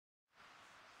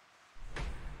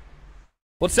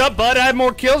What's up, bud? I had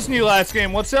more kills than you last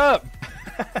game. What's up?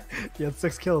 You had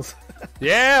 6 kills.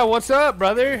 Yeah, what's up,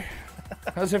 brother?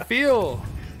 How's it feel?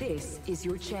 This is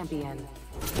your champion.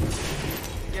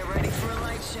 Get ready for a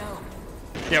light show.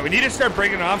 Yeah, we need to start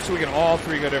breaking it off so we can all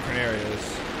 3 go different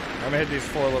areas. I'm gonna hit these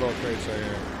 4 little crates right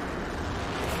here.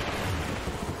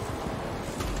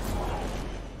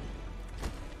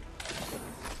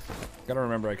 Gotta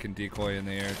remember I can decoy in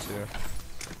the air too.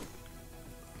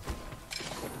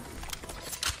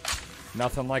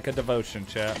 Nothing like a devotion,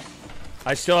 chat.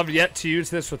 I still have yet to use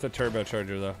this with the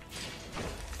turbocharger though.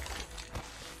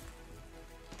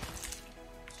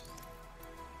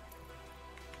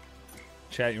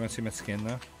 Chat, you wanna see my skin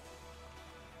though?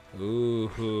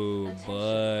 Ooh,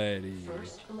 buddy.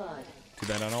 Too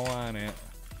bad I don't want it.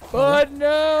 But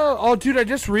no! Oh, dude, I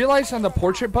just realized on the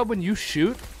portrait pub when you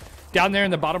shoot, down there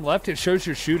in the bottom left, it shows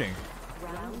you're shooting.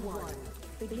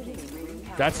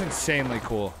 That's insanely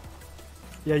cool.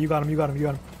 Yeah, you got him, you got him, you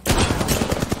got him. Nice.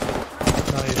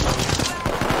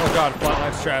 Oh god,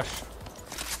 flatline's trash.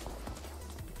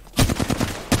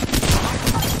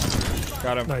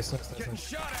 Got him. Nice, nice, nice,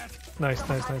 nice. Nice,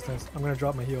 nice, nice, nice. I'm gonna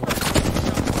drop my heal.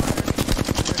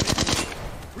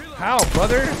 How,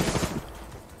 brother?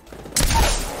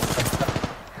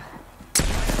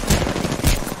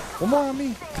 One more on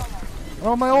me.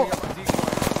 Oh, my ult.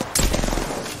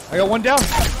 I got 1 down.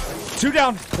 2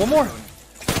 down. 1 more.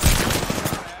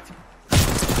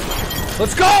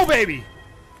 Let's go, baby.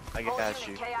 I got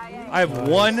you. I have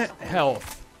 1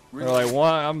 health. Or like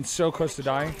 1. I'm so close to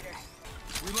dying.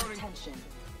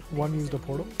 One used a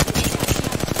portal.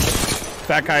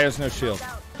 That guy has no shield.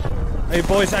 Hey,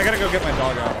 boys, I gotta go get my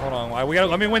dog out. Hold on. We gotta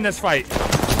let me win this fight.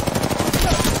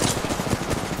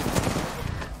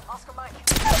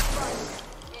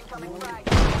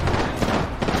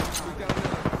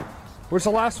 Where's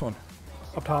the last one?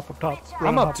 Up top, up top.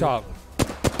 I'm up top.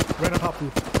 Right on top,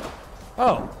 dude.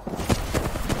 Oh.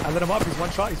 I let him up. He's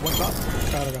 1 shot. He's 1 shot.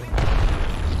 Got it, got him.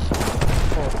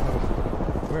 Oh,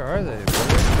 where are they,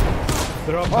 brother?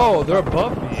 they're up. Oh, they're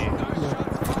above me. Yeah.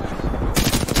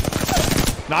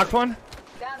 Knocked one?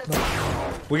 No.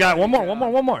 We got 1 more, 1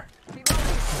 more, 1 more. He's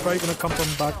probably gonna come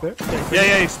from back there.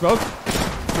 Yeah, he smoked.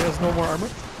 He has no more armor.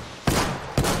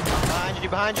 Behind you,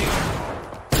 behind you.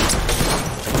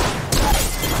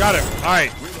 Got him.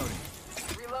 Alright.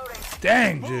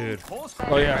 Dang, dude.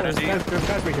 Oh, yeah. There's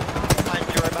guys right here. Behind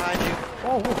you, right behind you.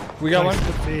 Oh, whoa. We got nice. one.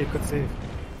 Good save, good save.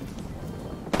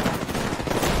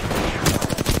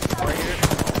 Right here.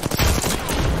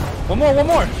 1 more, 1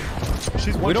 more.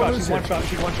 She's 1 shot, she's 1 shot,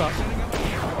 she's 1 shot.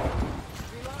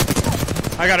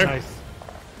 I got her. Nice.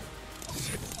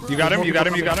 You got him, you got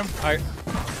him, you got him. Alright.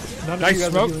 Nice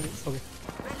smoke. Okay.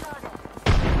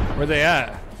 Where they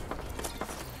at?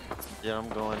 Yeah, I'm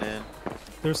going in.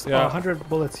 There's 100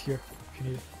 bullets here, if you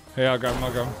need it. Yeah, I'll grab him,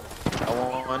 I'll grab him. I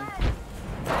want one.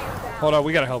 Hold on,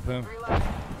 we gotta help him.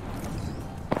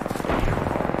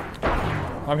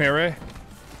 I'm here, Ray.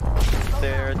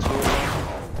 There, 2 of them.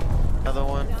 Another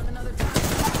one.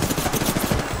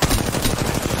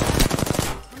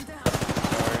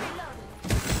 Sorry.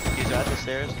 He's at the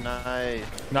stairs. Nice.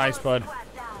 Nice, bud.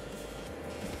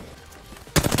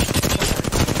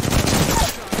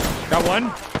 Got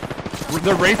 1.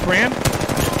 The Wraith ran.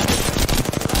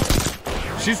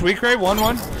 She's weak, Ray.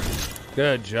 1-1.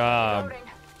 Good job.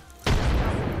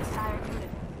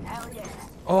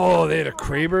 Oh, they had a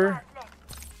Kraber.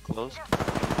 Close.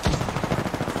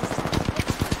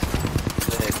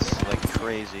 It's like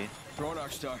crazy. They're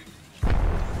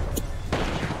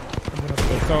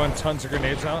throwing tons of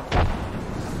grenades out.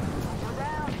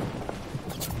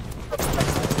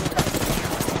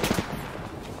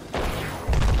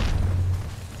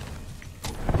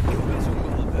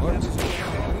 What?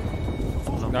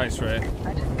 Nice, Ray.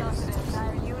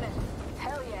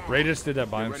 Ray just did that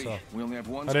by himself.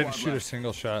 I didn't shoot a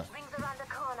single shot.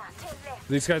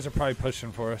 These guys are probably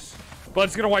pushing for us. But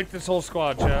it's gonna wipe this whole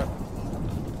squad, chat.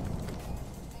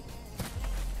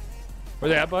 Where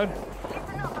they at, bud?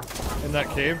 In that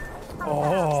cave?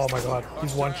 Oh my god,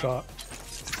 he's 1 shot.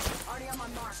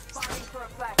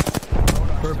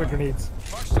 Perfect grenades.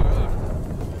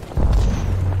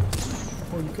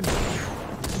 Oh, you can.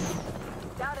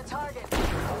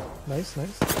 Nice,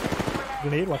 nice.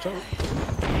 Grenade, watch out.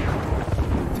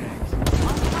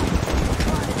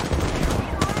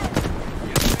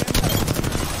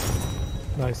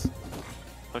 Nice.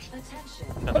 Push.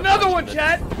 Another one,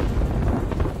 chat!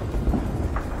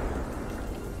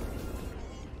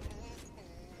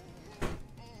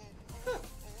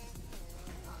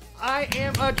 I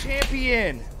am a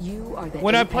champion. You are the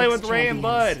when I Apex play with Ray and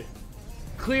Bud.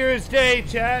 Clear as day,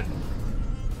 chat.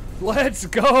 Let's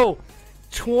go.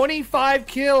 25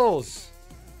 kills.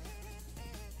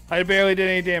 I barely did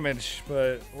any damage,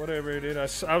 but whatever, dude.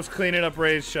 I was cleaning up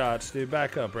Ray's shots, dude.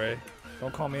 Back up, Ray.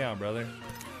 Don't call me out, brother.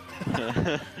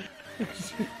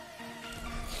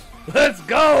 Let's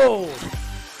go!